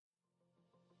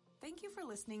Thank you for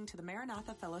listening to the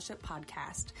Maranatha Fellowship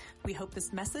podcast. We hope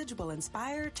this message will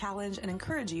inspire, challenge, and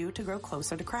encourage you to grow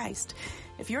closer to Christ.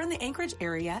 If you're in the Anchorage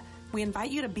area, we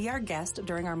invite you to be our guest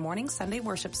during our morning Sunday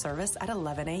worship service at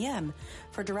 11 a.m.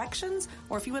 For directions,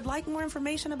 or if you would like more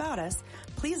information about us,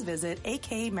 please visit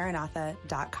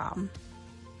akmaranatha.com.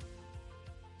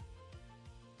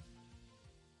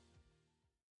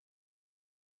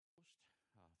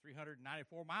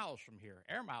 394 miles from here,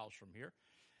 air miles from here.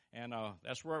 And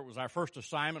that's where it was our first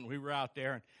assignment. We were out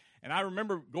there. And I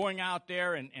remember going out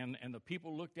there, and the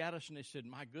people looked at us, and they said,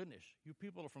 my goodness, you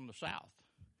people are from the South.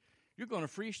 You're going to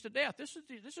freeze to death. This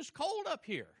is cold up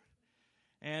here.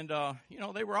 And,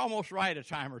 they were almost right a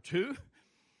time or two.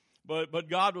 But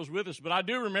God was with us. But I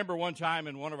do remember one time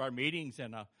in one of our meetings,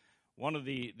 and one of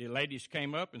the ladies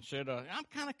came up and said, I'm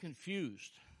kind of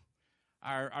confused.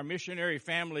 Our missionary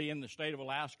family in the state of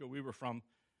Alaska, we were from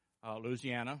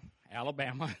Louisiana,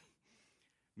 Alabama,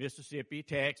 Mississippi,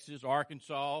 Texas,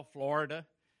 Arkansas, Florida,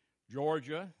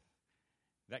 Georgia.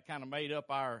 That kind of made up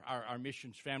our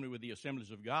missions family with the Assemblies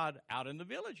of God out in the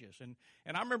villages. And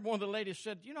I remember one of the ladies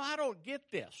said, I don't get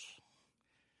this.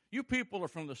 You people are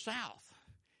from the South,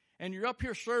 and you're up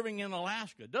here serving in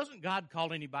Alaska. Doesn't God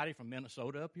call anybody from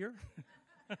Minnesota up here?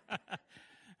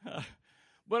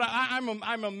 But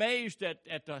I'm amazed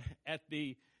at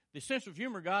the sense of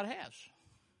humor God has.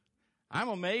 I'm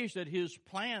amazed at His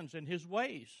plans and His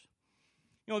ways.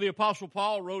 The Apostle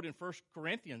Paul wrote in 1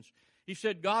 Corinthians, he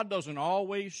said, God doesn't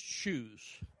always choose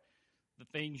the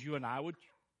things you and I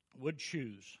would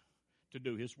choose to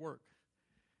do His work.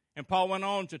 And Paul went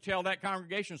on to tell that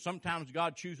congregation, sometimes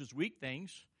God chooses weak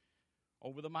things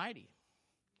over the mighty.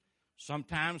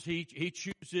 Sometimes He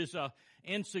chooses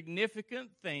insignificant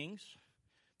things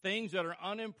that are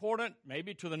unimportant,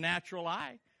 maybe to the natural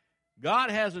eye.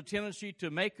 God has a tendency to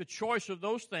make a choice of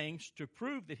those things to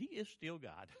prove that He is still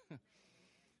God,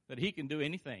 that He can do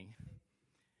anything.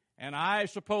 And I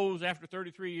suppose after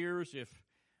 33 years, if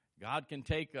God can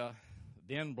take a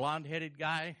then blonde-headed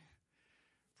guy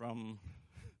from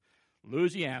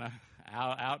Louisiana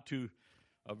out to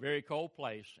a very cold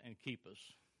place and keep us,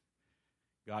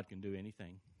 God can do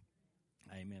anything.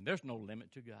 Amen. There's no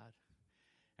limit to God.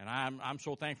 And I'm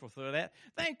so thankful for that.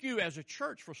 Thank you as a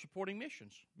church for supporting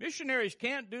missions. Missionaries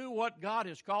can't do what God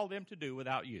has called them to do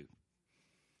without you.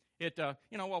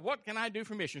 What can I do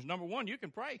for missions? Number one, you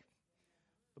can pray.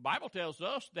 The Bible tells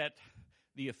us that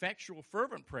the effectual,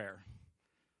 fervent prayer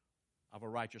of a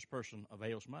righteous person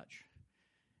avails much.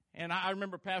 And I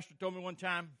remember a pastor told me one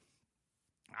time,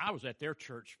 I was at their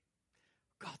church,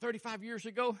 35 years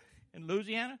ago in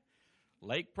Louisiana,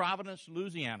 Lake Providence,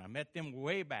 Louisiana. I met them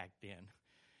way back then.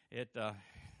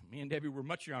 Me and Debbie were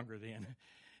much younger then.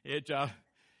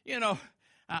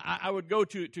 I would go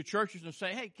to churches and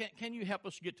say, hey, can you help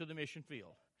us get to the mission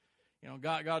field?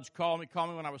 God's called me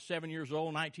when I was 7 years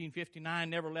old, 1959,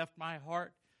 never left my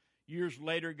heart. Years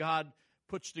later, God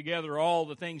puts together all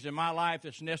the things in my life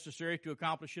that's necessary to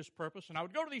accomplish His purpose. And I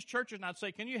would go to these churches and I'd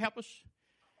say, can you help us?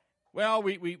 Well,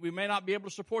 we may not be able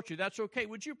to support you. That's okay.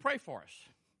 Would you pray for us?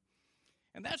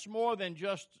 And that's more than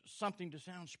just something to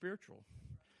sound spiritual.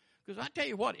 Because I tell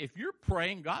you what, if you're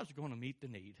praying, God's going to meet the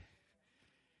need.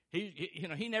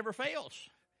 He never fails.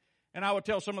 And I would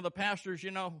tell some of the pastors,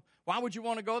 why would you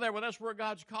want to go there? Well, that's where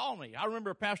God's called me. I remember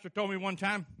a pastor told me one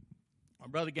time,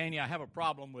 Brother Gainey, I have a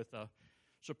problem with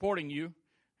supporting you.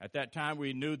 At that time,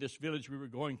 we knew this village we were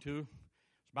going to.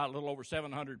 It's about a little over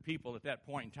 700 people at that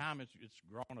point in time. It's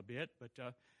grown a bit. But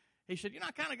he said,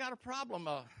 I kind of got a problem.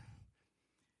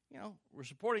 We're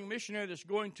supporting a missionary that's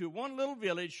going to one little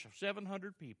village of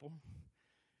 700 people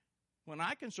when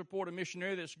I can support a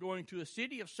missionary that's going to a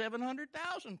city of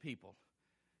 700,000 people.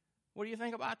 What do you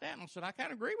think about that? And I said, I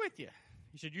kind of agree with you.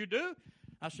 He said, you do?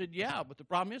 I said, yeah, but the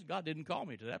problem is God didn't call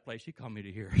me to that place. He called me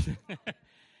to here.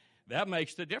 That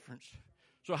makes the difference.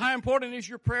 So how important is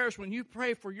your prayers? When you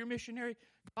pray for your missionary,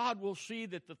 God will see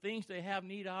that the things they have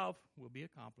need of will be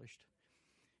accomplished.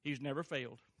 He's never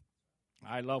failed.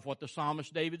 I love what the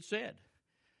psalmist David said.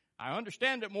 I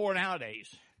understand it more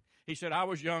nowadays. He said, I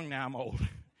was young, now I'm old.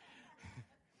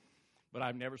 But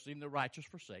I've never seen the righteous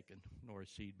forsaken, nor a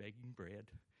seed begging bread.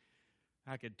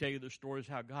 I could tell you the stories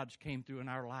how God's came through in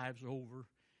our lives over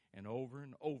and over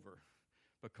and over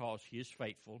because He is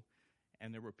faithful.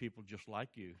 And there were people just like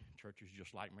you, churches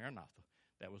just like Maranatha,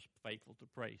 that was faithful to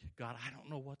pray. God, I don't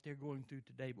know what they're going through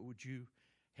today, but would you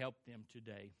help them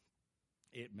today?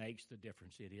 It makes the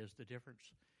difference. It is the difference.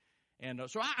 And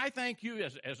so I thank you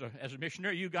as a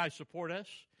missionary. You guys support us.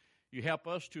 You help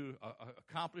us to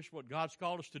accomplish what God's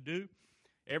called us to do.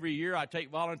 Every year I take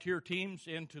volunteer teams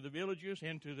into the villages,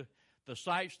 into the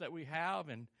sites that we have,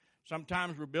 and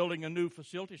Sometimes we're building a new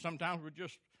facility. Sometimes we're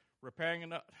just repairing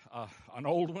an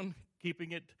old one,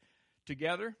 keeping it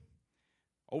together.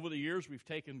 Over the years, we've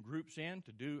taken groups in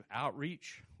to do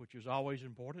outreach, which is always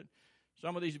important.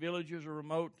 Some of these villages are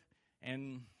remote,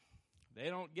 and they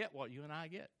don't get what you and I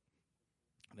get.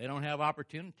 They don't have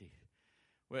opportunity.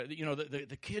 Well, you know,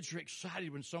 the kids are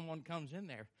excited when someone comes in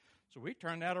there. So we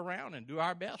turn that around and do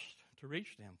our best to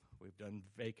reach them. We've done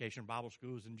vacation Bible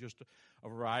schools and just a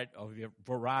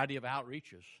variety of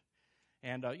outreaches.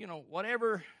 And, you know,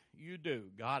 whatever you do,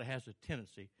 God has a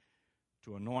tendency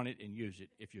to anoint it and use it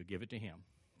if you give it to Him.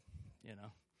 You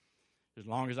know, as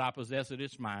long as I possess it,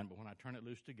 it's mine. But when I turn it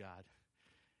loose to God,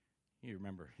 you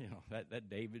remember, you know, that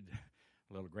David,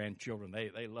 little grandchildren,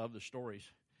 they love the stories.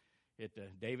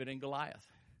 David and Goliath.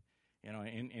 You know,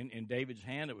 in David's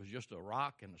hand, it was just a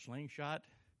rock and a slingshot.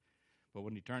 But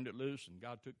when he turned it loose and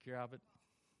God took care of it,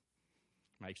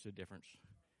 makes the difference.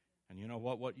 And you know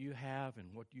what? What you have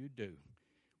and what you do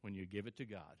when you give it to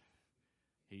God,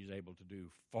 He's able to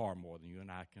do far more than you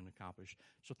and I can accomplish.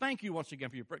 So thank you once again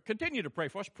for your prayer. Continue to pray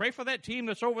for us. Pray for that team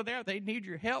that's over there. They need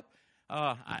your help.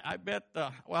 I bet,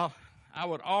 I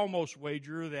would almost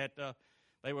wager that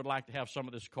they would like to have some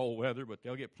of this cold weather, but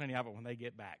they'll get plenty of it when they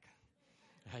get back.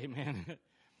 Amen.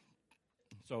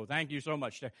 So thank you so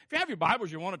much. If you have your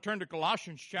Bibles, you want to turn to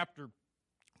Colossians chapter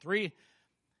 3. I'd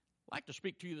like to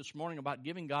speak to you this morning about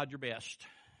giving God your best.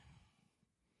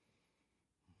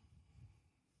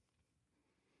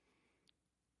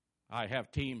 I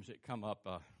have teams that come up,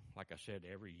 like I said,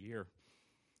 every year.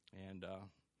 And,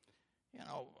 you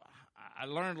know, I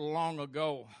learned long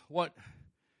ago what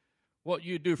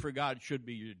you do for God should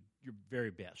be your very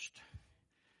best.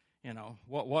 You know,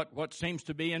 what seems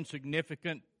to be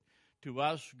insignificant to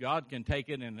us, God can take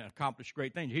it and accomplish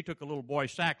great things. He took a little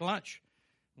boy's sack lunch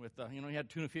with, he had a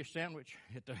tuna fish sandwich,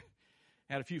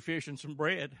 had a few fish and some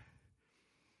bread,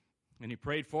 and he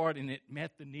prayed for it, and it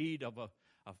met the need of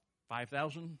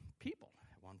 5,000 people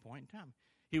at one point in time.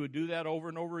 He would do that over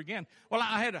and over again. Well,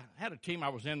 I had a team. I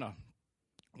was in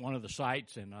one of the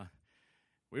sites, and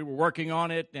we were working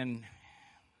on it, and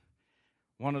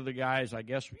one of the guys, I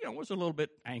guess, was a little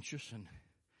bit anxious,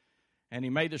 and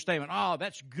he made the statement, "Oh,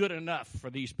 that's good enough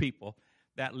for these people."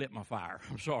 That lit my fire.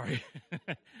 I'm sorry.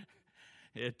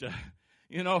 Who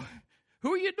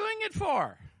are you doing it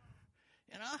for?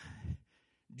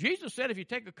 Jesus said if you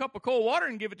take a cup of cold water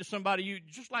and give it to somebody,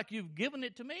 just like you've given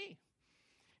it to me.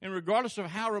 And regardless of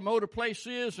how remote a place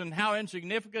is and how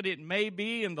insignificant it may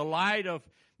be in the light of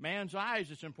man's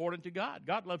eyes, it's important to God.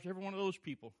 God loves every one of those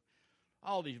people.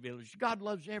 All these villages. God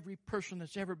loves every person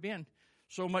that's ever been,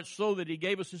 so much so that He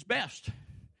gave us His best.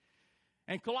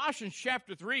 And Colossians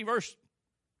chapter 3, verse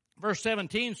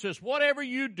 17 says, "Whatever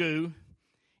you do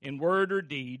in word or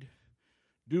deed,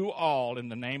 do all in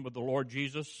the name of the Lord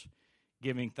Jesus,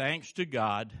 giving thanks to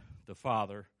God the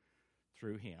Father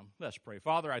through Him." Let's pray.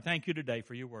 Father, I thank You today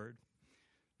for Your word.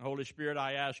 Holy Spirit,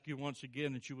 I ask You once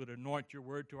again that You would anoint Your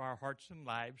word to our hearts and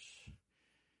lives.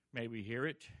 May we hear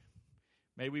it.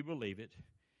 May we believe it,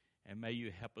 and may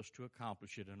You help us to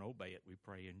accomplish it and obey it, we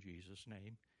pray in Jesus'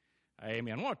 name.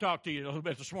 Amen. I want to talk to you a little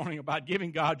bit this morning about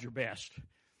giving God your best.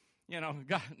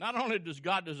 God, not only does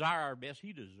God desire our best,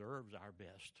 He deserves our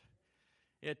best.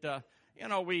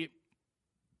 We,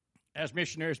 as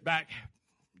missionaries back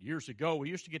years ago, we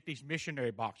used to get these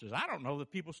missionary boxes. I don't know if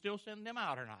people still send them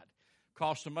out or not. It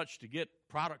costs so much to get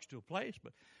products to a place,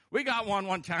 but we got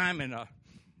one time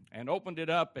and opened it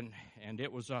up, and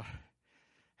it was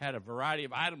had a variety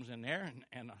of items in there,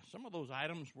 and some of those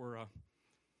items were,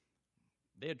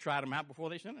 they had tried them out before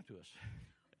they sent it to us.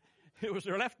 It was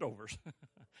their leftovers.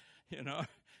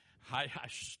 I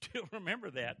still remember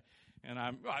that. And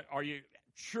are you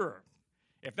sure?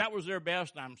 If that was their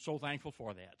best, I'm so thankful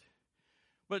for that.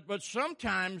 But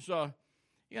sometimes,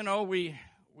 we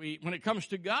when it comes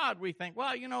to God, we think,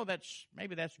 well,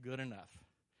 maybe that's good enough.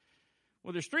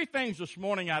 Well, there's three things this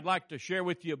morning I'd like to share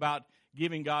with you about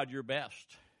giving God your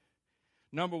best.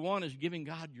 Number one is giving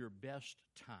God your best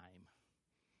time.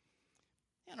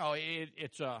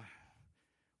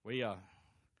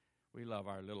 We love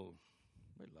our little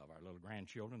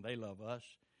grandchildren. They love us.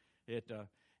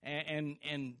 And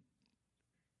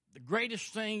the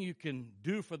greatest thing you can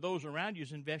do for those around you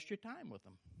is invest your time with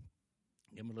them.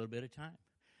 Give them a little bit of time.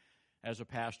 As a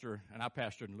pastor, and I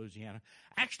pastored in Louisiana.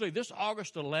 Actually, this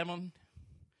August 11th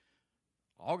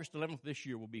this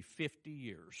year will be 50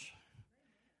 years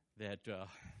that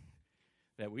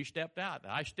we stepped out.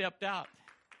 That I stepped out.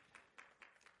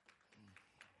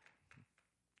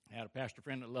 I had a pastor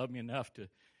friend that loved me enough to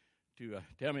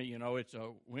tell me, it's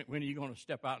when are you going to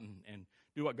step out and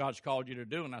do what God's called you to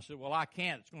do. And I said, well, I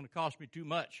can't. It's going to cost me too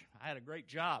much. I had a great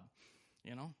job,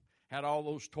 had all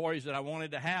those toys that I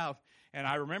wanted to have. And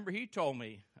I remember he told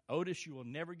me, Otis, you will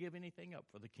never give anything up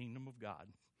for the kingdom of God,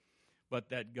 but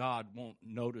that God won't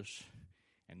notice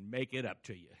and make it up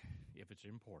to you if it's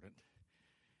important.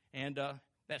 And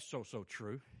that's so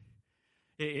true.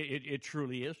 It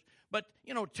truly is. But,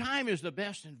 time is the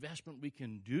best investment we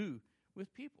can do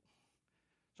with people.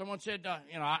 Someone said,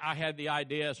 I had the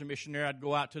idea as a missionary, I'd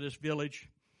go out to this village,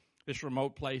 this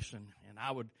remote place, and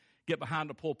I would get behind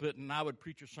the pulpit and I would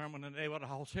preach a sermon, and they would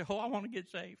all say, I want to get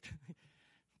saved.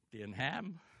 Didn't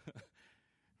happen.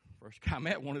 First guy I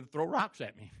met wanted to throw rocks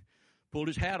at me. Pulled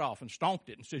his hat off and stomped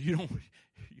it and said, you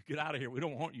get out of here. We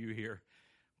don't want you here.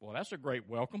 Well, that's a great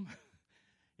welcome.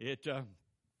 We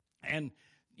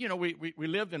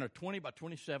lived in a 20 by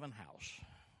 27 house.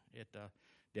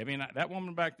 Debbie and I, that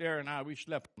woman back there and I, we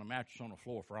slept on a mattress on the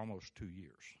floor for almost 2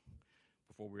 years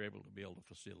before we were able to build a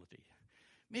facility.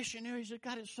 Missionaries have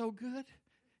got it so good.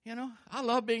 I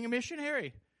love being a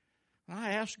missionary.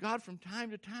 I ask God from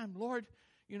time to time, Lord,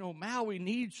 Maui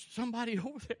needs somebody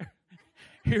over there.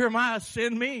 Here am I,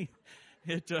 send me.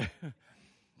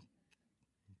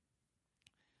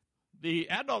 The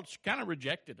adults kind of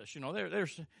rejected us.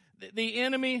 The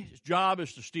enemy's job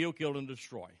is to steal, kill, and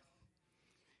destroy.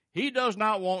 He does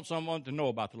not want someone to know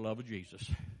about the love of Jesus.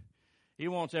 He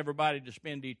wants everybody to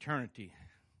spend eternity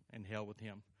in hell with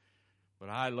him. But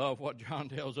I love what John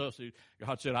tells us.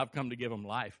 God said, I've come to give them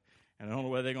life. And the only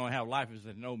way they're going to have life is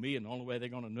to know me. And the only way they're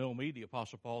going to know me, the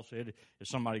Apostle Paul said, is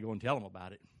somebody go and tell them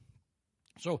about it.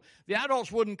 So the adults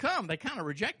wouldn't come. They kind of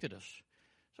rejected us.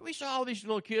 So we saw all these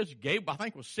little kids. Gabe, I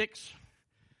think, was 6. I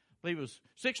believe it was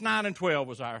 6, 9, and 12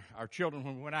 was our children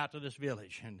when we went out to this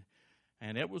village.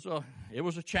 And it was a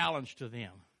challenge to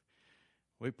them.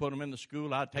 We put them in the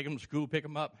school. I'd take them to school, pick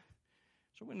them up.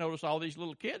 So we noticed all these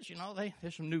little kids,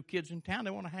 there's some new kids in town.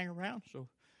 They want to hang around. So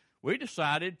we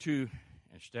decided to,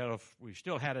 we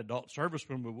still had adult service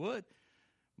when we would,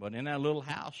 but in that little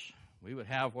house, we would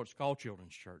have what's called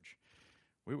children's church.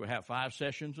 We would have 5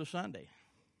 sessions a Sunday.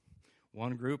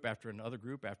 One group after another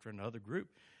group after another group.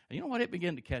 And you know what? It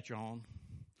began to catch on.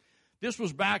 This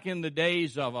was back in the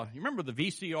days of, you remember the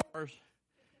VCRs?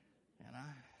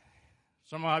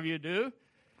 Some of you do.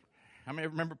 How many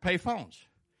remember pay phones?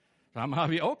 Some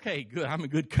of you, okay, good. I'm in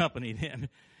good company then.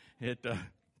 We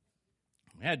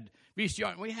had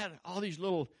VCR, and we had all these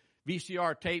little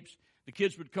VCR tapes. The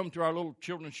kids would come to our little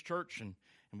children's church, and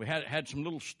we had some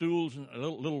little stools and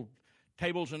little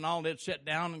tables and all. They'd sit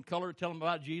down and color, tell them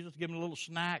about Jesus, give them a little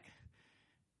snack.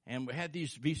 And we had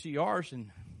these VCRs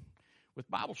and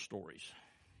with Bible stories.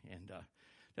 And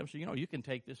they said, you can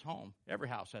take this home. Every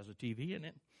house has a TV in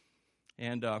it.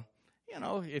 And,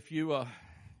 if you,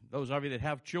 those of you that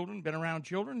have children, been around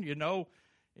children, Daddy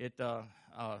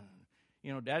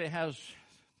has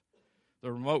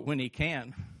the remote when he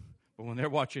can. But when they're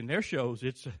watching their shows,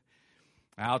 it's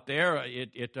out there.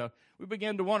 We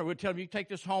began to wonder. We'd tell them, you take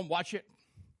this home, watch it,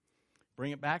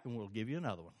 bring it back, and we'll give you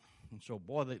another one. And so,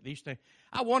 boy, these things.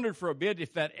 I wondered for a bit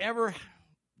if that ever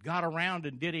got around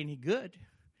and did any good.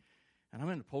 And I'm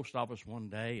in the post office one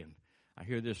day, and I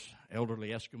hear this elderly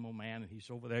Eskimo man, and he's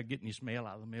over there getting his mail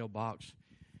out of the mailbox,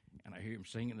 and I hear him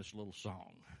singing this little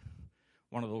song,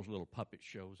 one of those little puppet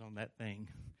shows on that thing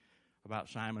about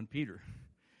Simon Peter.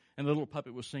 And the little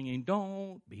puppet was singing,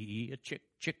 "Don't be a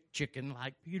chicken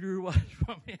like Peter was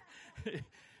from him."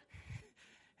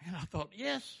 And I thought,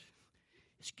 yes,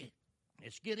 it's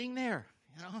getting there,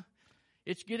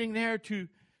 It's getting there to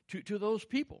those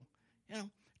people.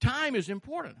 Time is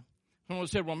important. Someone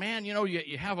said, well, man,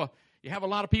 you have a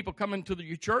lot of people coming to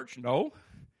your church. No.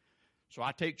 So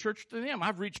I take church to them.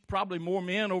 I've reached probably more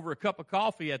men over a cup of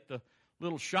coffee at the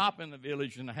little shop in the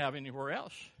village than I have anywhere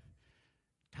else.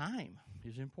 Time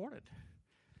is important.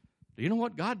 Do you know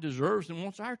what? God deserves and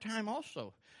wants our time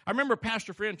also. I remember a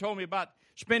pastor friend told me about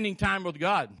spending time with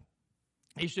God.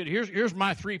 He said, here's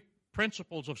my 3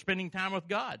 principles of spending time with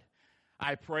God.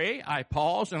 I pray, I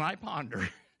pause, and I ponder.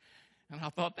 And I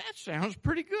thought, that sounds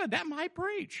pretty good. That might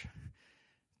preach.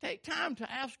 Take time to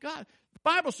ask God. The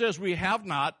Bible says we have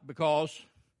not because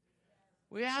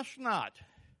we ask not.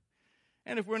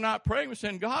 And if we're not praying, we're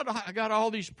saying, God, I got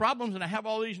all these problems and I have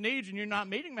all these needs and you're not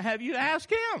meeting me. Have you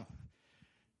ask Him?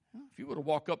 If you were to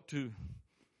walk up to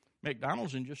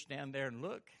McDonald's and just stand there and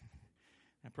look,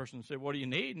 that person would say, what do you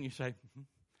need? And you say,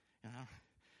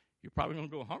 you're probably going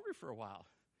to go hungry for a while.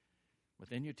 But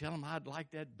then you tell them, I'd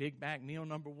like that Big Mac meal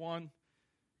number 1.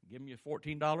 Give me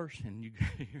 $14 and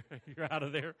you're out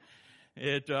of there.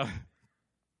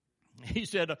 He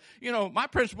said, my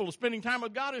principle of spending time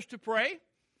with God is to pray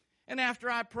And after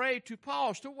I pray, to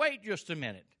pause, to wait just a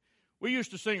minute. We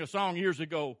used to sing a song years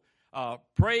ago,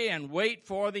 pray and wait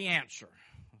for the answer.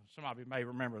 Some of you may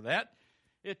remember that.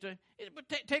 But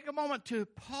take a moment to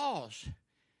pause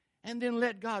and then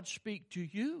let God speak to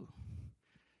you.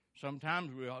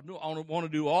 Sometimes we want to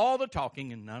do all the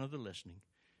talking and none of the listening.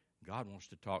 God wants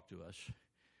to talk to us.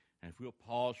 And if we'll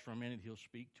pause for a minute, He'll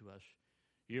speak to us.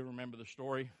 You ever remember the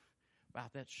story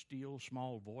about that still,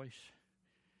 small voice?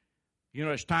 You know,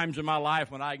 there's times in my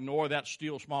life when I ignore that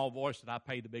still, small voice that I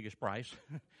pay the biggest price.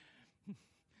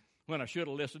 When I should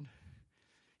have listened.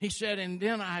 He said, and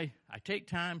then I take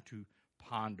time to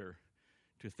ponder,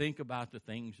 to think about the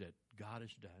things that God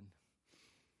has done.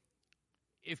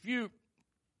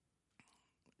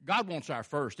 God wants our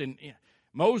first. And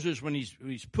Moses, when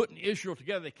he's putting Israel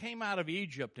together, they came out of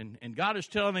Egypt, and God is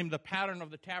telling him the pattern of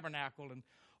the tabernacle and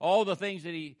all the things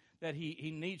that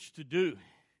he needs to do.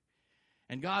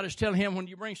 And God is telling him, when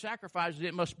you bring sacrifices,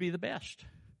 it must be the best.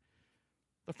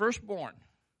 The firstborn,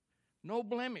 no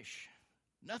blemish,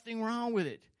 nothing wrong with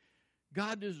it.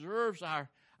 God deserves our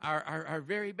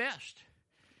very best.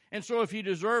 And so if He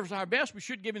deserves our best, we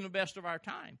should give Him the best of our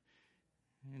time.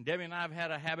 And Debbie and I have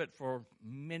had a habit for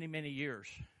many, many years.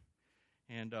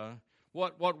 And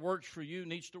what works for you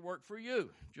needs to work for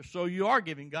you, just so you are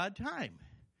giving God time.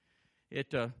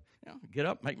 Get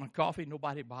up, make my coffee,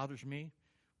 nobody bothers me.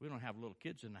 We don't have little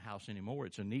kids in the house anymore.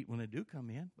 It's a neat when they do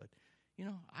come in. But,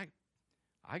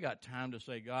 I got time to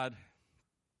say, God,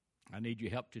 I need your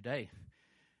help today.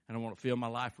 And I want to fill my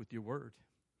life with your word.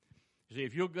 See,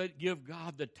 if you'll give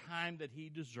God the time that He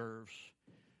deserves,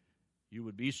 you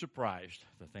would be surprised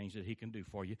the things that He can do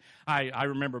for you. I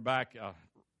remember back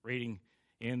reading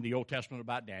in the Old Testament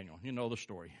about Daniel. You know the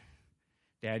story.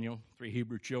 Daniel, 3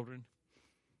 Hebrew children,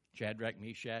 Shadrach,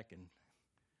 Meshach, and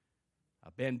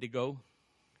Abednego.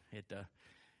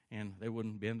 And they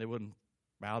wouldn't bend, they wouldn't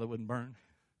bow, they wouldn't burn.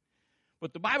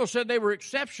 But the Bible said they were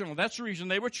exceptional. That's the reason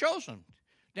they were chosen.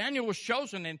 Daniel was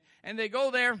chosen, and they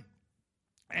go there,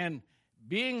 and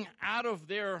being out of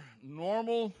their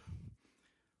normal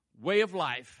way of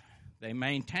life, they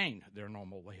maintained their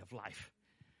normal way of life.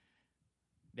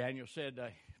 Daniel said,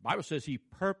 the Bible says he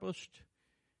purposed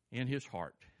in his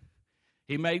heart.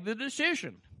 He made the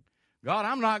decision, God,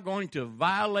 I'm not going to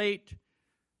violate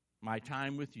my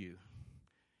time with you.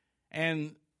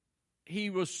 And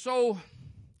he was so,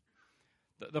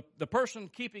 the person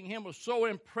keeping him was so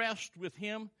impressed with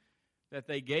him that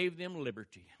they gave them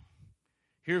liberty.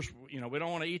 We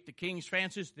don't want to eat the king's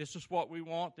fancies. This is what we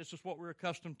want. This is what we're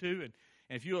accustomed to. And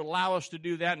if you allow us to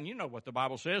do that, and you know what the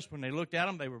Bible says, when they looked at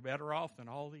them, they were better off than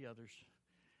all the others.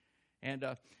 And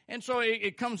so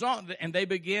it comes on, and they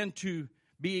began to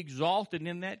be exalted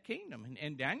in that kingdom.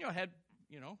 And Daniel had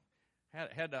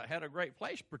a great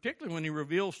place, particularly when he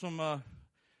revealed some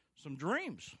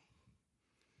dreams.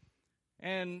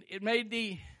 And it made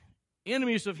the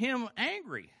enemies of him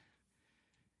angry.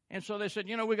 And so they said,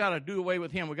 we got to do away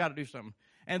with him. We got to do something.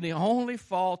 And the only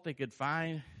fault they could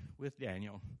find with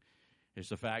Daniel is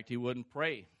the fact he wouldn't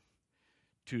pray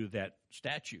to that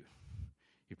statue.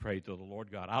 He prayed to the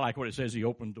Lord God. I like what it says. He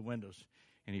opened the windows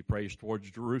and he prays towards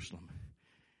Jerusalem.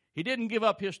 He didn't give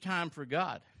up his time for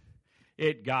God.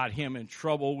 It got him in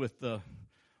trouble with the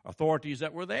authorities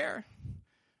that were there.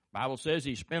 The Bible says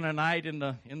he spent a night in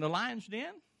the lion's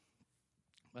den.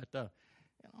 But,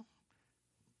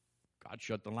 God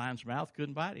shut the lion's mouth,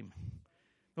 couldn't bite him.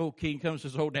 The old king comes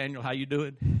and says, Daniel, how you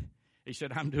doing? He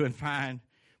said, I'm doing fine.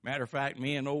 Matter of fact,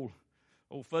 me and old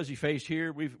fuzzy face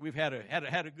here, we've had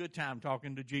a good time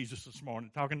talking to Jesus this morning,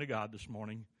 talking to God this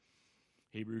morning.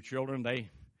 Hebrew children, they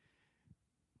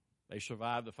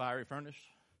survived the fiery furnace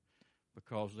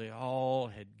because they all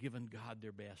had given God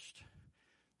their best.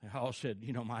 They all said,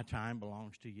 my time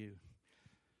belongs to you.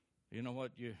 You know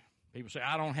what? People say,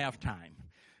 I don't have time.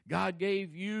 God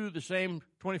gave you the same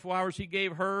 24 hours He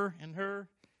gave her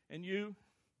and you.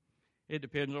 It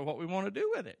depends on what we want to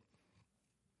do with it.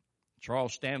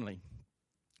 Charles Stanley,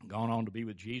 gone on to be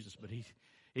with Jesus, but he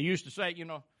used to say,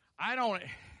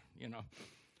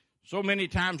 so many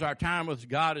times our time with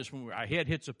God is when our head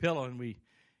hits a pillow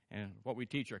and what we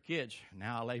teach our kids,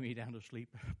 now I lay me down to sleep,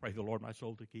 pray the Lord my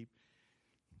soul to keep.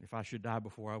 If I should die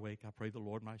before I wake, I pray the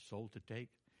Lord my soul to take.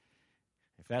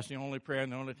 If that's the only prayer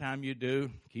and the only time you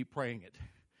do, keep praying it.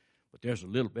 But there's a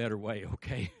little better way,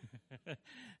 okay?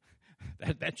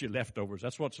 That's your leftovers.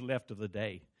 That's what's left of the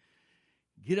day.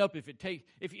 Get up if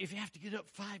you have to get up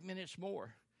 5 minutes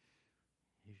more.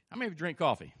 How many of you drink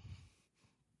coffee?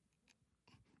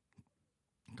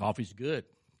 Coffee's good,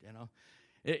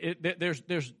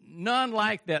 There's none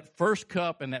like that first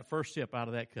cup and that first sip out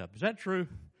of that cup. Is that true?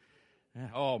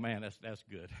 Oh man, that's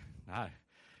good. I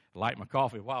liked my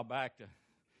coffee a while back.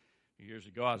 Years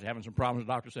ago, I was having some problems.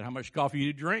 The doctor said, how much coffee do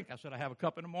you drink? I said, I have a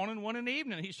cup in the morning, one in the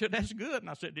evening. He said, that's good. And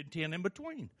I said, 10 in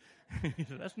between. He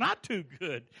said, that's not too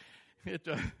good. Get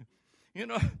up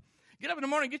in the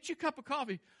morning, get you a cup of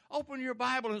coffee, open your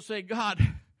Bible and say, God,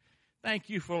 thank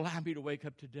you for allowing me to wake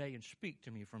up today and speak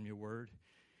to me from your word.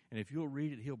 And if you'll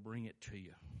read it, he'll bring it to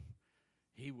you.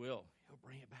 He will. He'll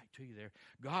bring it back to you there.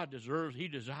 God he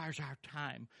desires our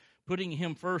time. Putting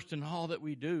him first in all that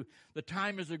we do. The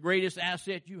time is the greatest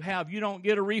asset you have. You don't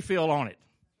get a refill on it.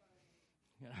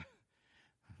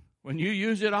 When you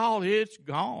use it all, it's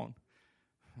gone.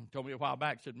 He told me a while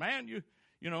back, said, man,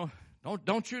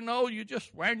 don't you know you're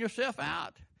just wearing yourself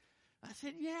out? I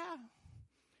said, yeah.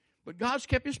 But God's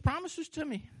kept his promises to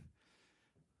me.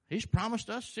 He's promised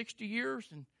us 60 years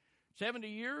and 70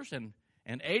 years and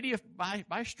 80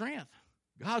 by strength.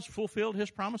 God's fulfilled his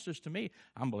promises to me.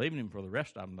 I'm believing him for the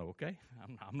rest of them, though, okay?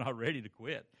 I'm not ready to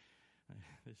quit.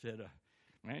 They said,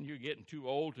 man, you're getting too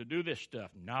old to do this stuff.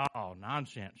 No,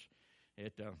 nonsense.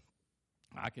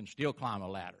 I can still climb a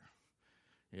ladder.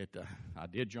 I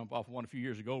did jump off one a few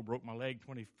years ago, broke my leg,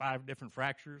 25 different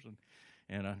fractures,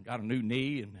 and got a new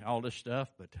knee and all this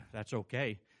stuff, but that's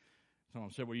okay. Someone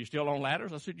said, well, you still on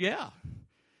ladders? I said, yeah.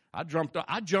 I jumped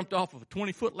off of a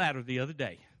 20-foot ladder the other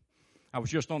day. I was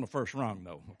just on the first rung,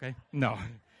 though, okay? No.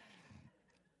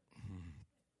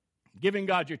 Giving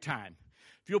God your time.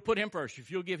 If you'll put him first,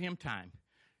 if you'll give him time,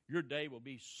 your day will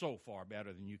be so far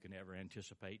better than you can ever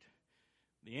anticipate.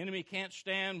 The enemy can't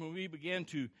stand when we begin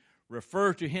to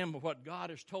refer to him of what God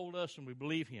has told us and we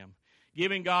believe him.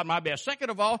 Giving God my best. Second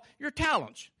of all, your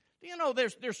talents.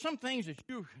 There's some things that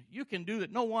you can do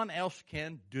that no one else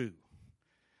can do.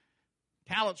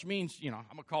 Talents means, I'm going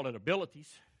to call it abilities.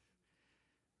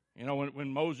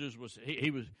 When Moses was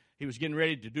getting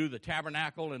ready to do the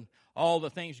tabernacle and all the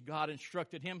things God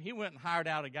instructed him, he went and hired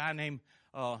out a guy named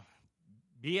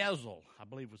Bezalel, I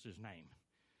believe was his name,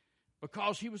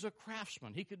 because he was a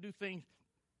craftsman. He could do things.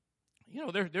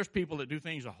 There's people that do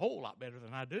things a whole lot better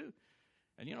than I do,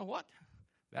 and you know what?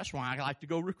 That's why I like to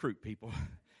go recruit people.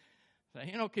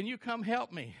 Say, can you come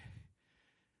help me?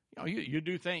 You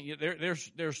do things.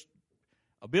 There's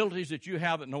abilities that you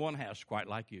have that no one has quite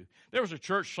like you. There was a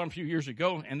church some few years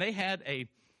ago, and they had a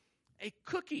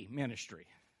cookie ministry.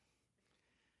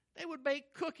 They would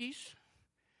bake cookies,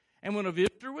 and when a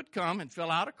visitor would come and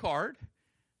fill out a card,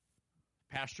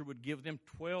 the pastor would give them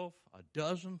a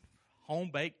dozen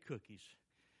home-baked cookies.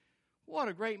 What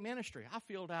a great ministry. I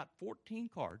filled out 14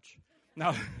 cards.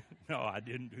 No, I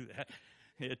didn't do that.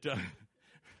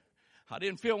 I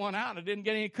didn't fill one out, and I didn't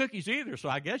get any cookies either, so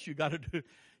I guess you got to do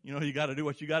you got to do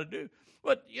what you got to do.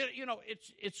 But,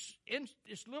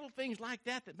 it's little things like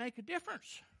that make a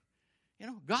difference.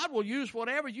 God will use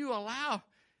whatever you allow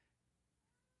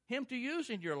him to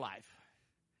use in your life.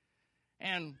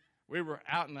 And we were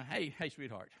out in hey,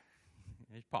 sweetheart.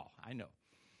 It's Paul, I know.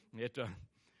 We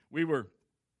were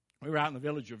out in the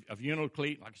village of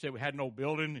Unalakleet. Like I said, we had no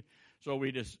building, so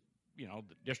we just, the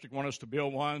district wanted us to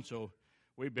build one, so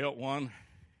we built one,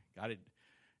 got it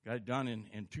done in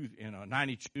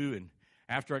 92, and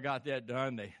after I got that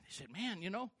done, they said, man,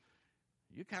 you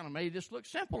kind of made this look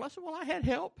simple. I said, well, I had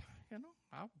help.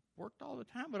 I worked all the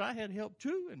time, but I had help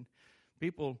too, and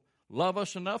people love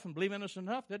us enough and believe in us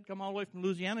enough. They'd come all the way from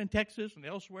Louisiana and Texas and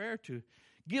elsewhere to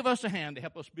give us a hand to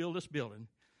help us build this building.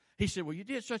 He said, well, you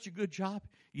did such a good job.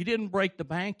 You didn't break the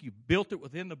bank. You built it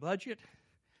within the budget.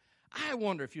 I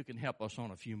wonder if you can help us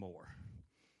on a few more.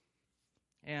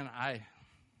 And I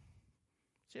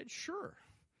said, sure.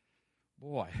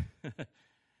 Boy,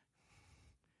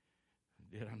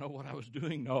 did I know what I was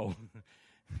doing? No.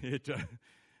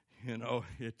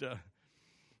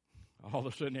 All of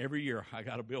a sudden every year I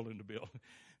got a building to build.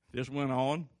 This went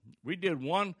on. We did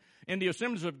one. In the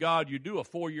Assemblies of God, you do a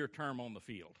 4-year term on the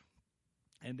field.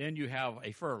 And then you have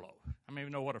a furlough. I don't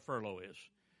even know what a furlough is.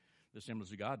 The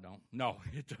Assemblies of God don't. No.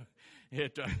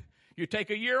 You take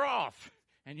a year off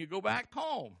and you go back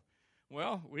home.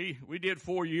 Well, we did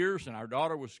 4 years, and our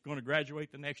daughter was going to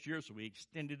graduate the next year, so we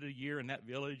extended a year in that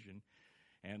village,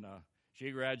 and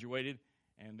she graduated.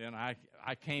 And then I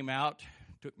came out,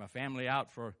 took my family out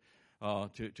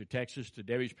to Texas to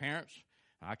Debbie's parents.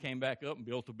 I came back up and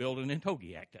built a building in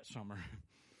Togiak that summer.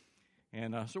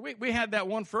 And so we had that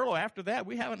one furlough. After that,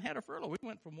 we haven't had a furlough. We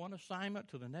went from one assignment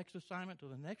to the next assignment to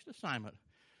the next assignment.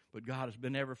 But God has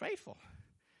been ever faithful.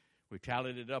 We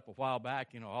tallied it up a while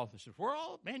back. All they said,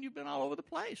 you've been all over the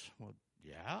place. Well,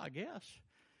 yeah, I guess.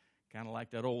 Kind of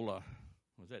like that old,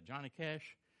 was that Johnny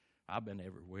Cash? I've been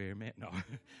everywhere, man. No.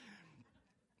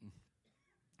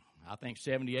 I think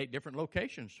 78 different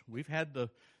locations. We've had the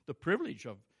privilege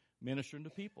of ministering to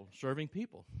people, serving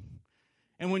people.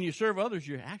 And when you serve others,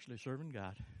 you're actually serving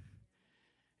God.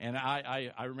 And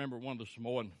I remember one of the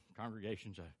Samoan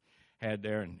congregations I had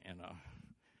there, and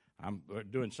I'm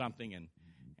doing something, and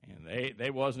they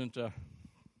wasn't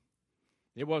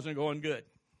it wasn't going good.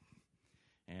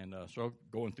 And so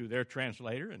going through their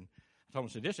translator, and I told them,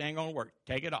 I said, this ain't going to work.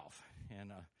 Take it off.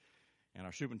 And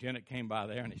our superintendent came by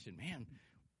there, and he said, man,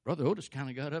 Brother Otis kind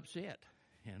of got upset.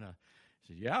 And I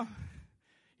said, yeah?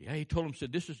 Yeah, he told him,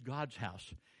 said, this is God's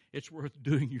house. It's worth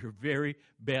doing your very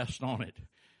best on it.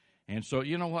 And so,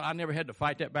 you know what? I never had to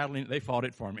fight that battle. They fought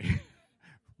it for me.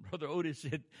 Brother Otis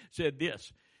said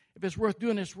this, if it's worth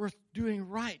doing, it's worth doing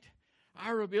right.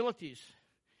 Our abilities.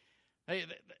 They,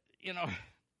 you know,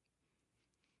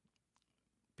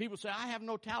 people say, I have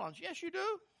no talents. Yes, you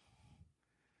do.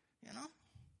 You know,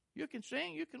 you can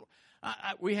sing. You can.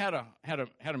 We had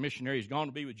a missionary. He's gone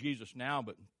to be with Jesus now,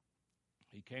 but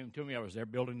he came to me. I was there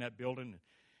building that building,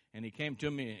 and he came to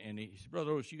me and he said,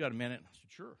 Brother Otis, you got a minute? I said,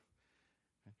 sure.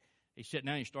 He sat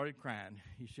down and he started crying.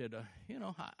 He said, you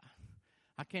know,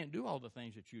 I can't do all the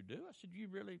things that you do. I said, you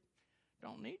really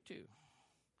don't need to.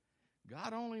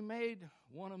 God only made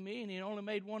one of me, and he only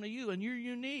made one of you, and you're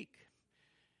unique.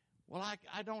 Well,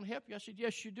 I don't help you. I said,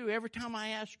 yes, you do. Every time I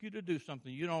ask you to do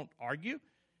something, you don't argue.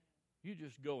 You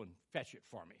just go and fetch it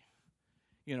for me.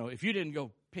 You know, if you didn't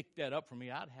go pick that up for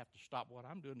me, I'd have to stop what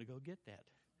I'm doing to go get that.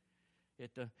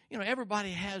 You know,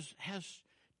 everybody has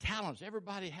talents.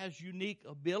 Everybody has unique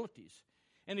abilities.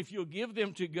 And if you'll give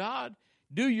them to God,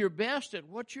 do your best at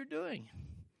what you're doing.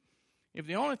 If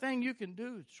the only thing you can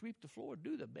do is sweep the floor,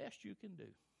 do the best you can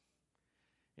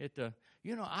do.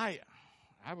 You know, I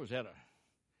was at a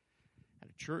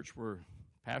church where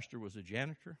pastor was a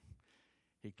janitor.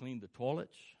 He cleaned the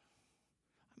toilets.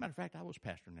 Matter of fact, I was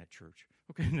pastoring that church.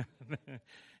 Okay,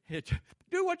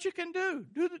 do what you can do.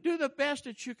 Do the best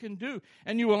that you can do,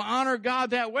 and you will honor God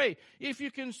that way. If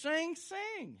you can sing,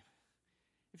 sing.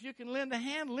 If you can lend a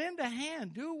hand, lend a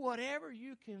hand. Do whatever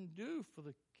you can do for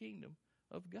the kingdom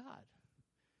of God.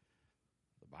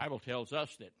 The Bible tells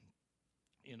us that,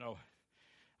 you know,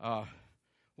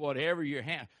 whatever your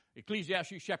hand,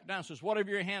 Ecclesiastes chapter 9 says, whatever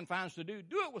your hand finds to do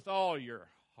it with all your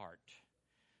heart.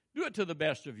 Do it to the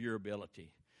best of your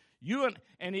ability.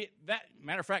 That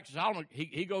matter of fact, Solomon,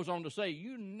 he goes on to say,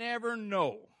 you never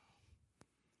know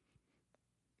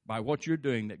by what you're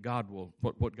doing that God will,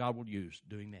 what God will use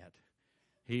doing that.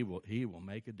 He will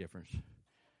make a difference.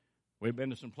 We've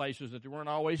been to some places that they weren't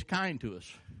always kind to us.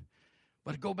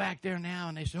 But go back there now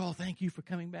and they say, oh, thank you for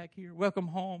coming back here. Welcome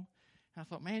home. And I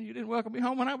thought, man, you didn't welcome me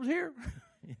home when I was here.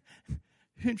 You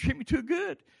didn't treat me too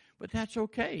good. But that's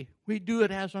okay. We do it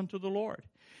as unto the Lord.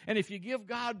 And if you give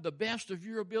God the best of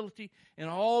your ability in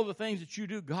all the things that you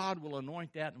do, God will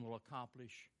anoint that and will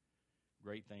accomplish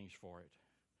great things for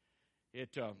it.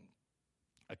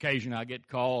 Occasionally I get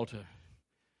called to,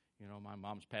 you know, my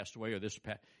mom's passed away or this,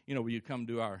 you know, will you come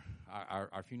do our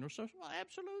funeral service? Well,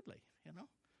 absolutely, you know.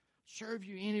 Serve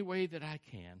you any way that I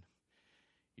can.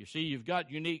 You see, you've got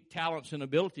unique talents and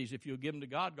abilities. If you'll give them to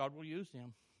God, God will use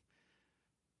them.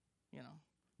 You know,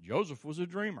 Joseph was a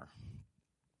dreamer.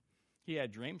 He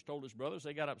had dreams, told his brothers.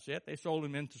 They got upset. They sold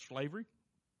him into slavery.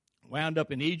 Wound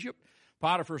up in Egypt,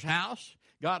 Potiphar's house,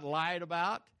 got lied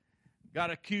about,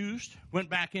 got accused, went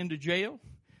back into jail.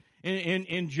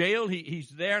 In jail, he's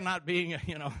there not being,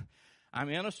 you know, I'm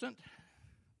innocent,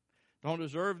 don't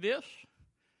deserve this.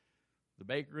 The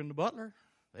baker and the butler,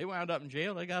 they wound up in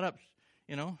jail. They got up,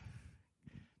 you know,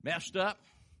 messed up.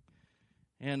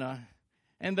 And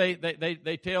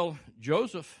they tell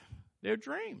Joseph their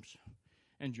dreams.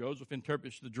 And Joseph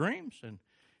interprets the dreams. And,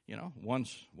 you know,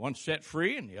 one's set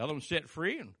free and the other one's set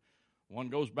free. And one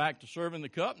goes back to serving the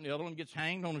cup and the other one gets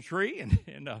hanged on a tree.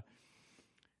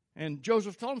 And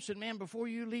Joseph told him, said, man, before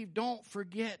you leave, don't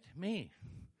forget me.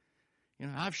 You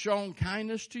know, I've shown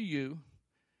kindness to you.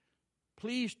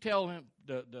 Please tell him,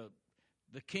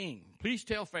 the king, please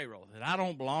tell Pharaoh that I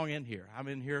don't belong in here. I'm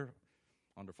in here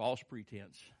under false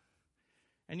pretense.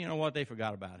 And you know what? They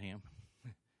forgot about him.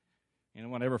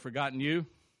 Anyone ever forgotten you?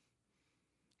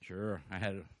 Sure. I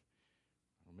had a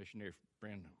missionary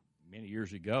friend many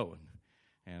years ago,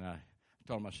 and I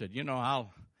told him, I said, you know,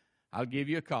 I'll give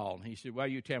you a call. And he said, well,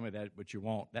 you tell me that, but you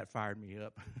won't. That fired me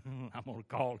up. I'm going to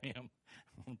call him.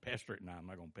 I'm going to pester it. No, I'm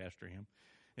not going to pester him.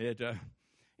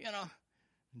 You know,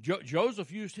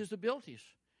 Joseph used his abilities,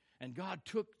 and God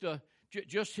took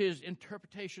just his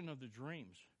interpretation of the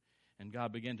dreams, and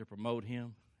God began to promote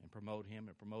him and promote him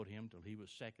and promote him till he was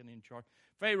second in charge.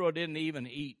 Pharaoh didn't even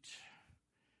eat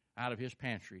out of his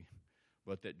pantry,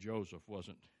 but that Joseph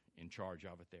wasn't in charge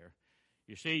of it there.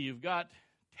 You see, you've got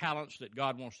talents that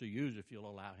God wants to use if you'll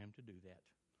allow him to do that.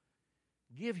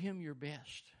 Give him your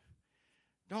best.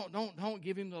 Don't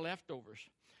give him the leftovers.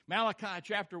 Malachi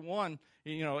chapter 1,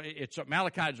 it's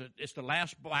the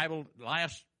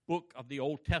last book of the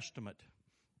Old Testament.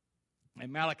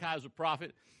 And Malachi is a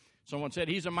prophet. Someone said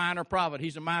he's a minor prophet.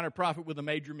 He's a minor prophet with a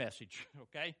major message,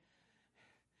 okay?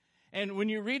 And when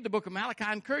you read the book of Malachi,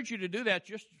 I encourage you to do that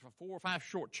just for 4 or 5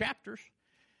 short chapters.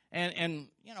 And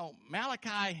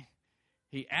Malachi,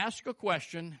 he asks a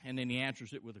question, and then he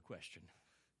answers it with a question.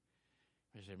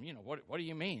 He said, what do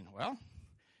you mean? Well,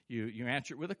 you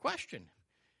answer it with a question.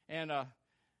 And,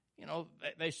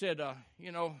 they said,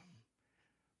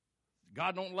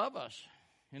 God don't love us.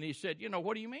 And he said,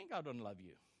 what do you mean God doesn't love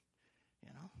you?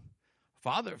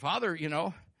 Father,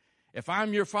 if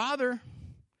I'm your father,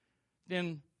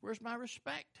 then where's my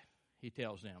respect? He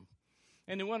tells them.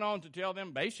 And he went on to tell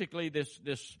them basically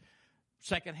this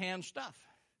secondhand stuff.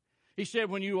 He said,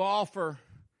 when you offer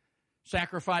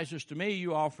sacrifices to me,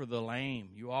 you offer the lame.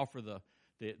 You offer the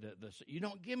you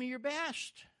don't give me your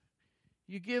best.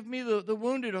 You give me the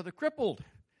wounded or the crippled.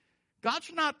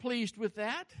 God's not pleased with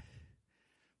that.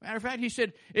 Matter of fact, he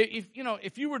said,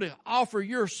 if you were to offer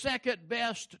your second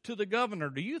best to the governor,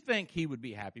 do you think he would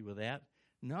be happy with that?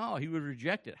 No, he would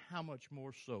reject it. How much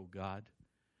more so God?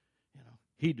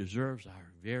 He deserves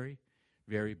our very,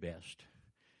 very best.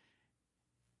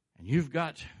 And you've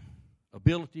got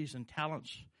abilities and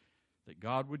talents that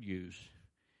God would use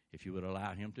if you would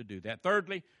allow him to do that.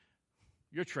 Thirdly,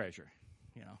 your treasure.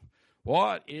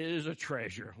 What is a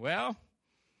treasure? Well,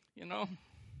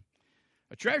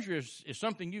 a treasure is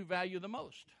something you value the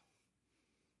most.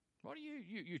 What do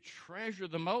you treasure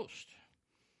the most?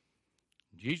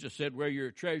 Jesus said, where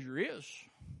your treasure is,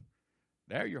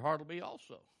 there your heart will be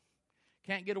also.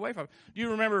 Can't get away from it. Do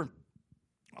you remember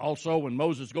also when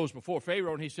Moses goes before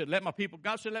Pharaoh and he said,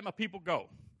 God said, let my people go.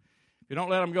 If you don't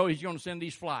let them go, he's going to send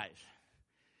these flies.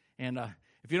 And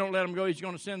if you don't let them go, he's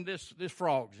going to send this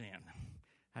frogs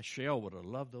in. Shell would have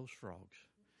loved those frogs.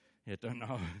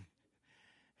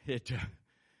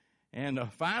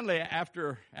 Finally,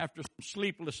 after some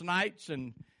sleepless nights,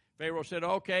 and Pharaoh said,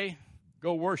 okay,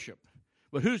 go worship.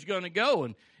 But who's going to go?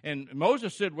 And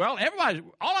Moses said, well,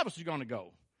 all of us are going to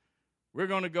go. We're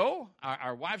going to go.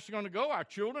 Our wives are going to go. Our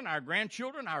children, our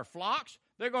grandchildren, our flocks,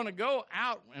 they're going to go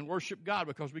out and worship God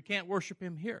because we can't worship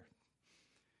him here.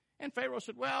 And Pharaoh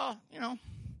said, well,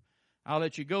 I'll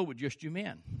let you go with just you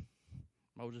men.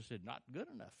 Moses said, not good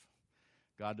enough.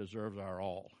 God deserves our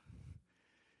all.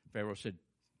 Pharaoh said,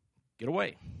 get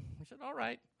away. He said, all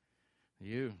right.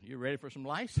 You ready for some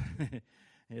lice?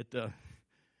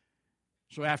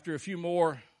 So after a few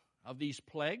more of these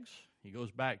plagues, he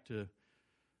goes back to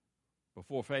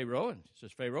before Pharaoh and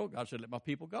says, Pharaoh, God said, let my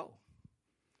people go.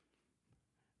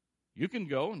 You can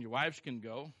go and your wives can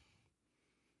go,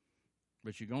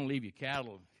 but you're going to leave your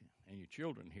cattle and your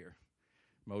children here.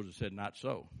 Moses said, not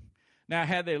so. Now,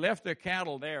 had they left their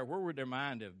cattle there, where would their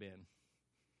mind have been?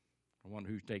 I wonder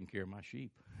who's taking care of my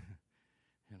sheep.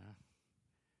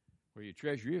 Where your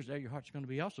treasure is, there your heart's going to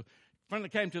be also. Finally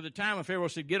came to the time when Pharaoh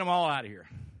said, get them all out of here.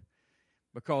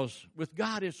 Because with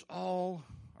God, it's all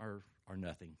or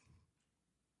nothing.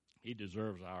 He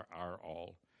deserves our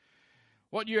all.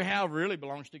 What you have really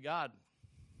belongs to God.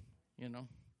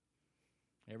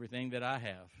 Everything that I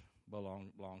have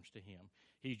belongs to him.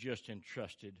 He's just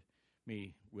entrusted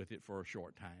me with it for a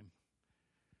short time.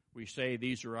 We say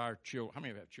these are our children. How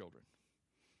many of you have children?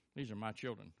 These are my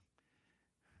children.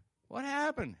 What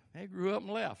happened? They grew up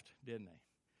and left, didn't they?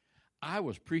 I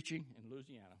was preaching in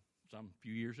Louisiana some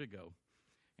few years ago,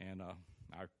 and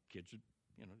our kids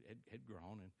had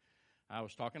grown, and I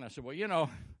was talking. I said, well,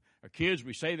 our kids,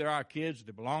 we say they're our kids,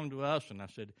 they belong to us, and I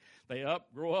said, they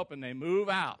grow up, and they move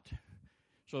out.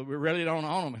 So we really don't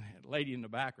own them. And a lady in the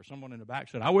back or someone in the back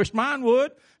said, I wish mine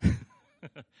would.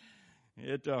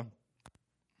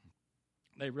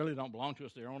 They really don't belong to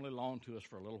us. They only belong to us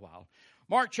for a little while.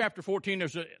 Mark chapter 14,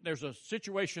 there's a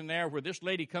situation there where this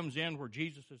lady comes in where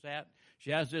Jesus is at.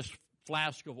 She has this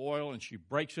flask of oil, and she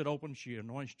breaks it open. She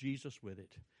anoints Jesus with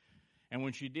it. And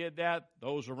when she did that,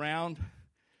 those around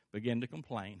began to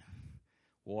complain.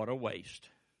 What a waste.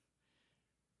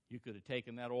 You could have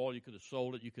taken that oil. You could have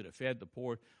sold it. You could have fed the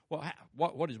poor. Well,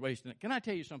 what is wasting it? Can I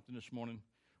tell you something this morning?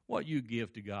 What you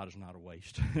give to God is not a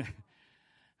waste.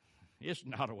 It's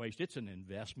not a waste. It's an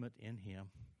investment in him.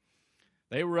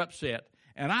 They were upset.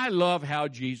 And I love how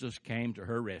Jesus came to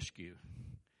her rescue.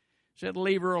 Said,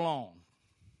 leave her alone.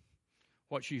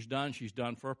 What she's done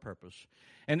for a purpose.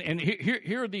 And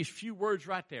here are these few words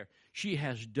right there. She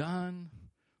has done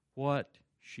what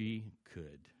she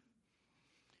could.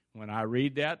 When I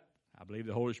read that, I believe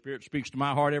the Holy Spirit speaks to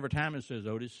my heart every time and says,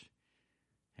 Otis,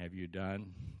 have you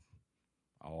done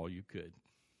all you could?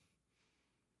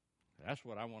 That's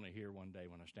what I want to hear one day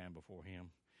when I stand before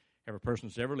Him. Every person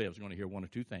that's ever lived is going to hear one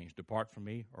of two things: depart from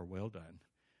me, or well done.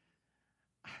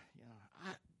 You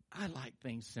know, I like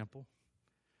things simple.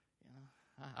 You know,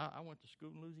 I went to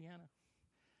school in Louisiana.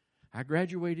 I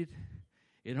graduated.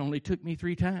 It only took me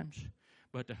 3 times.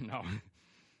 But no,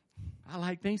 I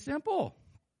like things simple.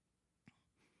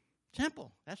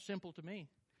 Simple. That's simple to me.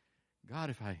 God,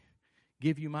 if I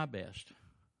give you my best,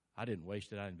 I didn't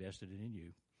waste it. I invested it in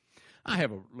you. I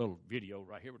have a little video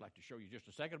right here. I'd like to show you just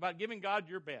a second about giving God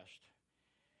your best.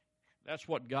 That's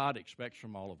what God expects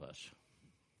from all of us.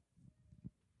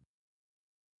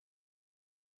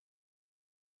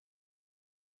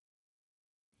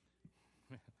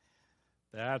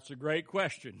 That's a great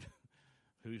question.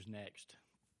 Who's next?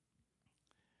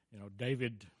 You know,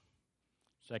 David,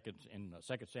 in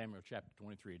 2 Samuel chapter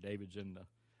 23, David's in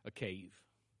a cave.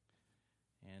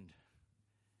 And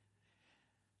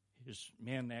his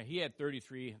men there, he had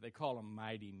 33, they call them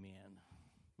mighty men.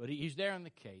 But he's there in the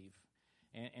cave.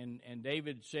 And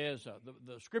David says,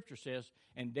 the scripture says,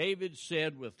 and David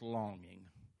said with longing,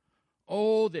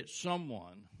 oh, that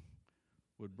someone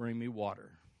would bring me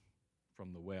water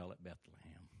from the well at Bethlehem.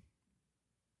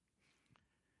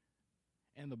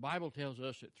 And the Bible tells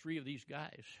us that 3 of these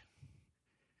guys,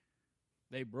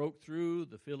 they broke through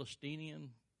the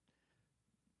Philistinian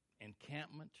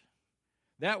encampment.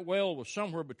 That well was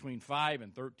somewhere between 5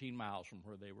 and 13 miles from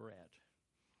where they were at.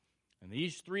 And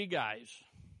these 3 guys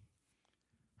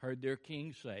heard their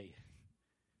king say,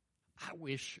 I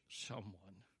wish someone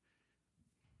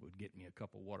would get me a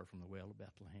cup of water from the well of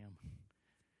Bethlehem.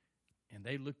 And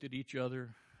they looked at each other.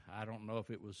 I don't know if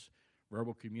it was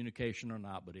verbal communication or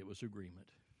not, but it was agreement.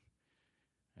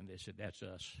 And they said, that's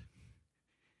us.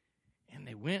 And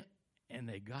they went and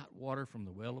they got water from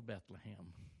the well of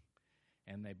Bethlehem.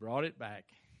 And they brought it back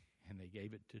and they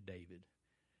gave it to David.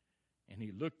 And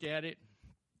he looked at it.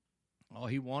 Oh,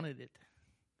 he wanted it.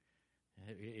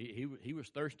 He was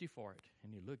thirsty for it.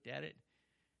 And he looked at it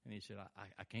and he said,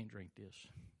 I can't drink this.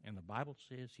 And the Bible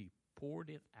says he poured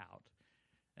it out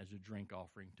as a drink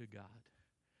offering to God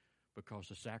because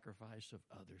the sacrifice of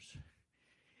others.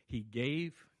 He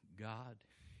gave God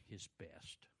his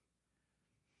best.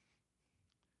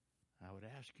 I would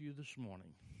ask you this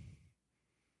morning,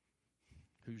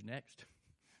 who's next?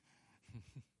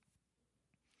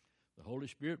 The Holy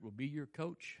Spirit will be your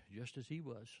coach just as he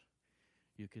was.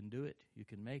 You can do it. You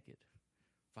can make it.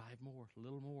 5 more, a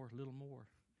little more, a little more.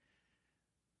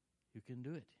 You can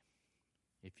do it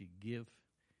if you give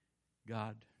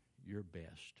God your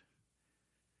best.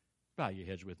 Bow your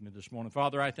heads with me this morning.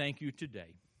 Father, I thank you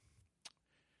today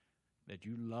that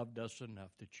you loved us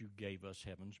enough that you gave us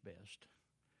heaven's best.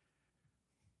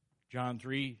 John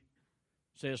 3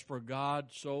 says, for God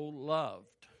so loved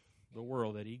the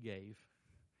world that he gave.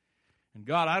 And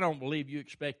God, I don't believe you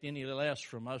expect any less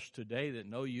from us today that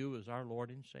know you as our Lord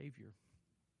and Savior.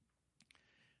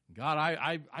 God,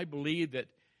 I believe that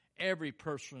every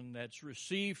person that's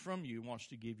received from you wants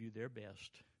to give you their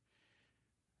best.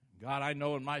 God, I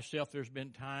know in myself there's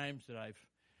been times that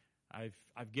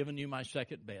I've given you my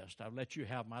second best. I've let you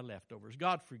have my leftovers.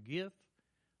 God, forgive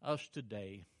us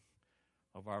today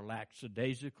of our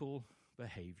lackadaisical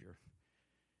behavior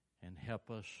and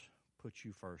help us put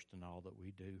you first in all that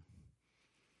we do.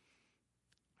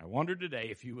 I wonder today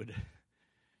if you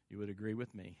would agree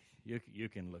with me. You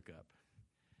can look up.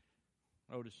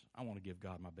 Notice, I want to give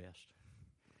God my best.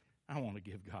 I want to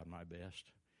give God my best.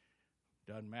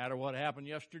 Doesn't matter what happened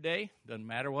yesterday. Doesn't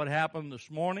matter what happened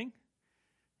this morning.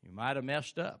 You might have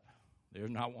messed up. There's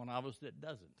not one of us that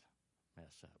doesn't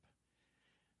mess up.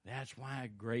 That's why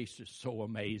grace is so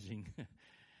amazing.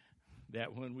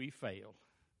 That when we fail,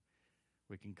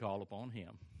 we can call upon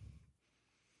him.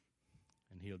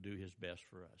 And he'll do his best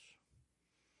for us.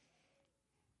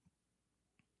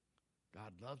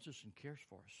 God loves us and cares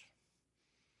for us.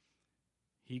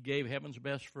 He gave heaven's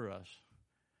best for us.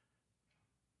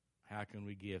 How can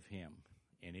we give him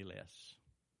any less?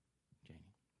 Janie.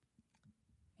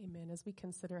 Amen. As we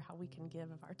consider how we can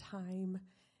give of our time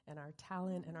and our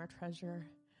talent and our treasure,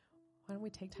 why don't we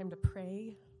take time to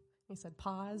pray? He said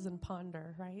pause and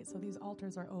ponder, right? So these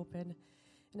altars are open.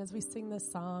 And as we sing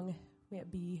this song, may it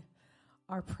be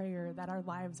our prayer that our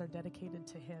lives are dedicated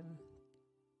to him,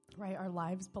 right? Our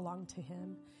lives belong to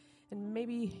him. And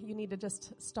maybe you need to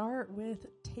just start with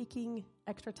taking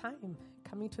extra time,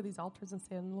 coming to these altars and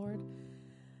saying, Lord,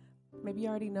 maybe you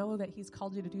already know that he's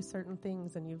called you to do certain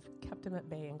things and you've kept him at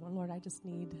bay. And going, Lord,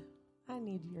 I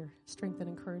need your strength and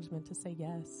encouragement to say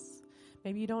yes.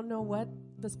 Maybe you don't know what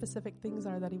the specific things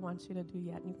are that he wants you to do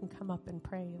yet. And you can come up and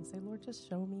pray and say, Lord, just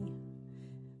show me.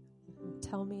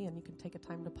 Tell me, and you can take a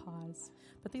time to pause.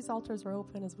 But these altars are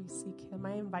open as we seek him.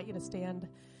 I invite you to stand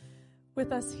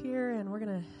with us here, and we're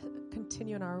going to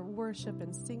continue in our worship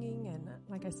and singing. And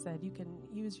like I said, you can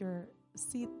use your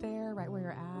seat there right where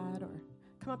you're at, or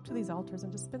come up to these altars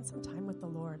and just spend some time with the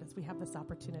Lord as we have this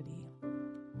opportunity.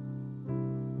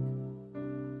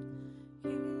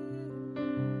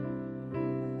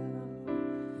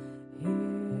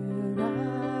 Here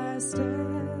I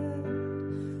stand,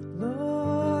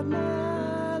 Lord,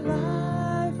 my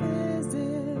life is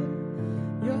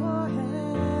in your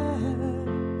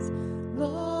hands.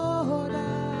 Lord,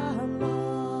 I'm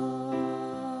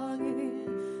longing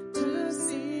to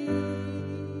see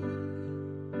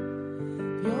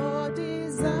your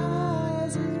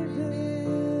desires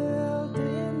revealed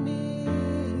in me.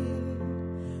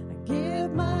 I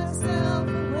give myself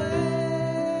away.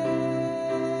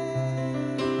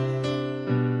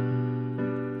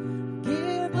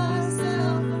 Give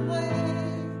myself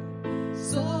away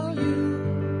so you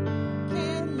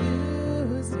can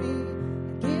use me.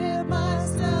 Give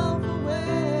myself away.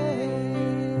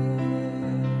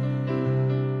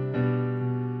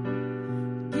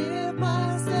 Give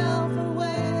myself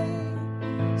away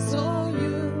so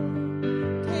you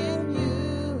can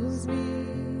use me.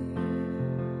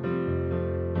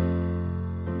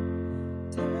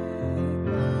 Take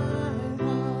my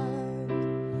heart,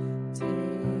 take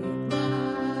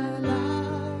my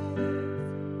life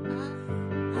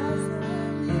as a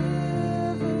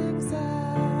living sacrifice.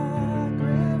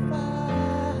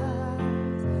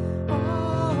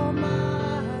 All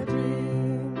my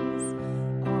dreams,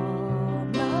 all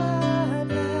my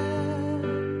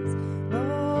plans,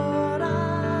 Lord, I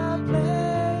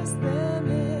place them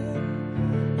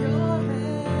in your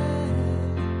hand.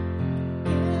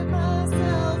 Give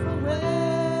myself away.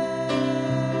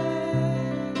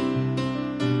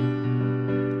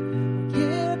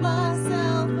 Give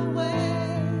myself away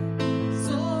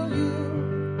so you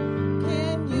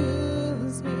can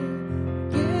use me.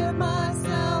 Give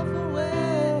myself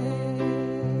away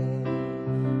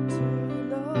to the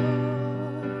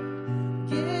Lord.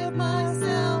 Give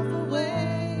myself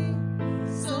away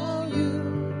so you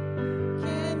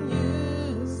can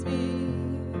use me.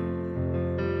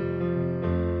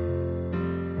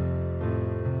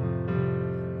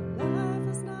 Life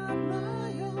is not my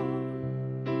own.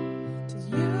 To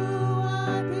you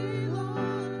I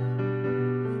belong.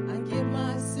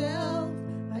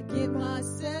 I give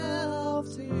myself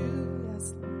to you.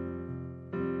 Yes, Lord.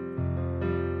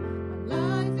 My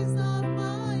life is not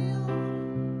my own.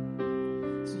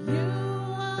 To you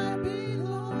I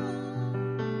belong.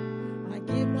 I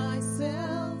give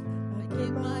myself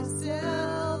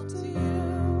to you.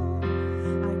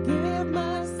 I give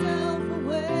myself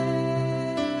away.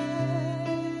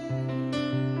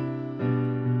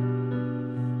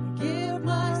 Give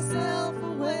myself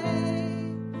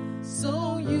away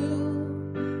so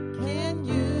you can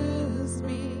use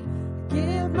me.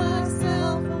 Give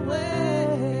myself away.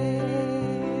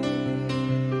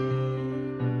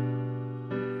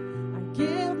 I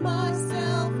give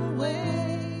myself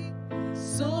away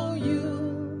so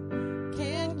you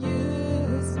can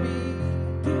use me.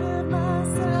 Give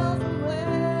myself away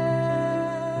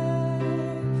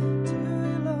to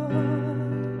you, Lord.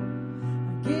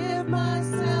 Give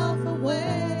myself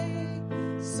away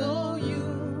so you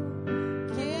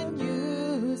can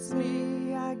use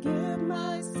me. I give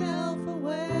myself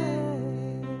away.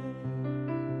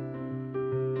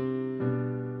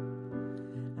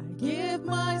 I give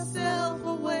myself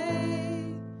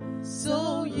away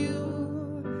so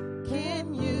you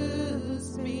can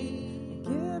use me. I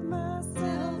give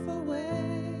myself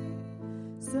away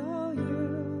so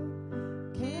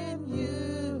you can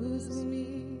use me.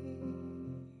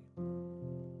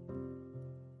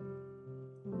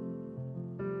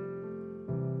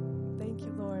 Thank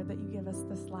you, Lord, that you give us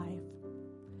this life,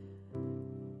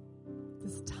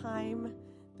 this time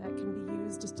that can be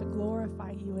used just to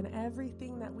glorify you in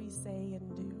everything that we say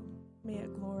and do. May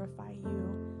it glorify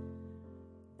you.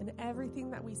 And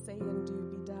everything that we say and do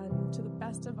be done to the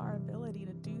best of our ability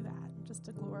to do that, just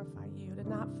to glorify you, to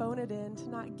not phone it in, to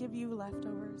not give you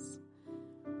leftovers,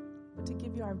 but to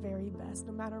give you our very best,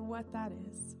 no matter what that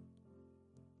is.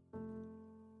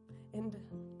 And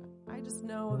I just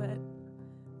know that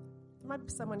there might be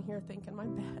someone here thinking, my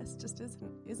best just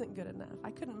isn't good enough.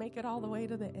 I couldn't make it all the way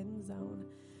to the end zone.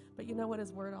 But you know what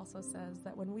his word also says?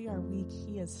 That when we are weak,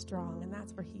 he is strong, and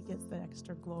that's where he gets the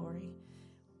extra glory.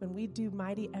 When we do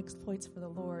mighty exploits for the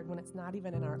Lord, when it's not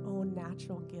even in our own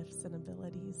natural gifts and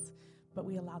abilities, but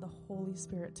we allow the Holy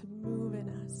Spirit to move in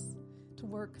us, to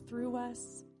work through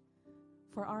us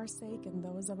for our sake and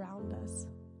those around us,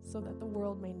 so that the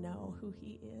world may know who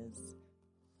he is.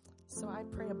 So I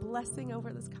pray a blessing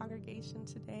over this congregation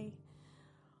today.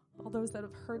 All those that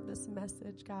have heard this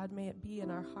message, God, may it be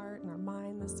in our heart and our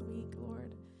mind this week,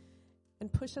 Lord,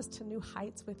 and push us to new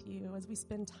heights with you as we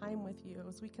spend time with you,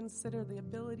 as we consider the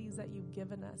abilities that you've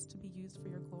given us to be used for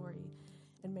your glory.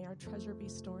 And may our treasure be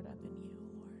stored up in you,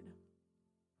 Lord.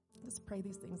 Let's pray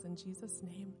these things in Jesus'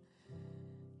 name.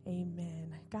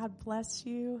 Amen. God bless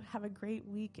you. Have a great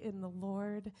week in the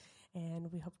Lord,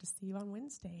 and we hope to see you on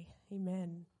Wednesday.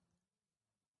 Amen.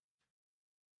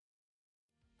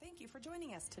 Thank you for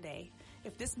joining us today.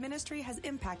 If this ministry has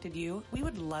impacted you, we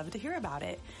would love to hear about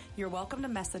it. You're welcome to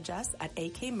message us at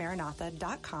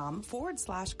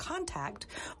akmaranatha.com/contact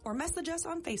or message us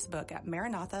on Facebook at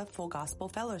Maranatha Full Gospel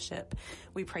Fellowship.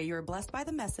 We pray you are blessed by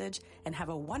the message and have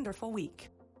a wonderful week.